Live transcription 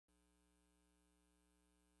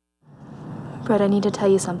Brett, I need to tell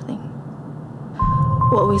you something.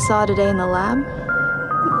 What we saw today in the lab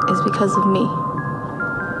is because of me.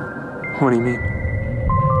 What do you mean?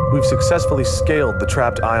 We've successfully scaled the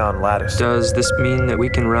trapped ion lattice. Does this mean that we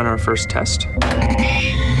can run our first test?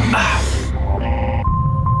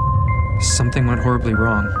 Something went horribly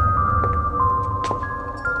wrong.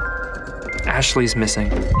 Ashley's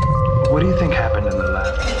missing. What do you think happened in the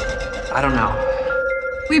lab? I don't know.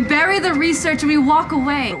 We bury the research and we walk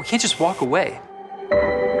away. We can't just walk away.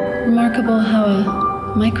 Remarkable how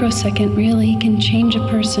a microsecond really can change a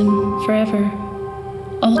person forever.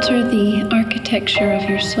 Alter the architecture of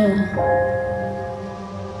your soul.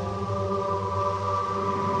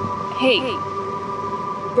 Hey,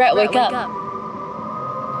 Brett, wake up.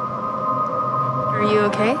 Are you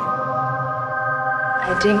okay?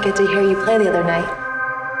 I didn't get to hear you play the other night.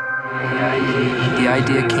 The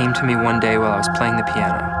idea came to me one day while I was playing the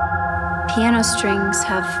piano. Piano strings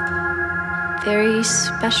have very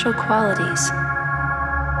special qualities.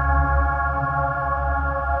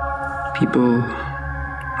 People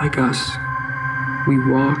like us, we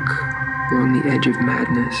walk along the edge of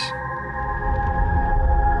madness.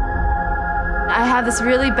 I have this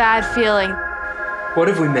really bad feeling. What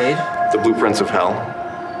have we made? The blueprints of hell.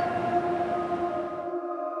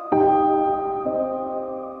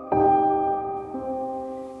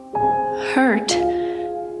 Hurt.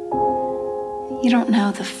 You don't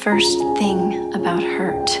know the first thing about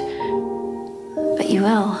hurt, but you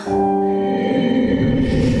will.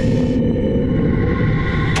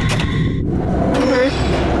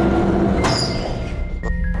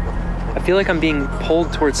 I feel like I'm being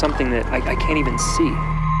pulled towards something that I can't even see.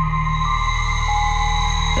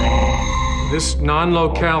 This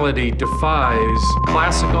non-locality defies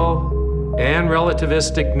classical and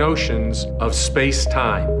relativistic notions of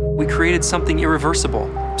space-time. We created something irreversible,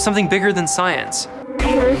 something bigger than science.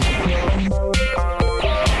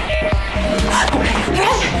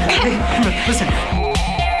 Hey, listen.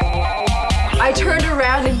 I turned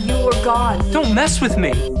around and you were gone. Don't mess with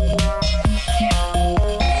me.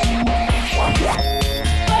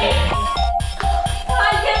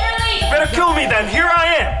 Better kill me then, here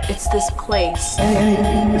I am! It's this place. Hey,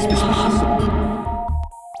 this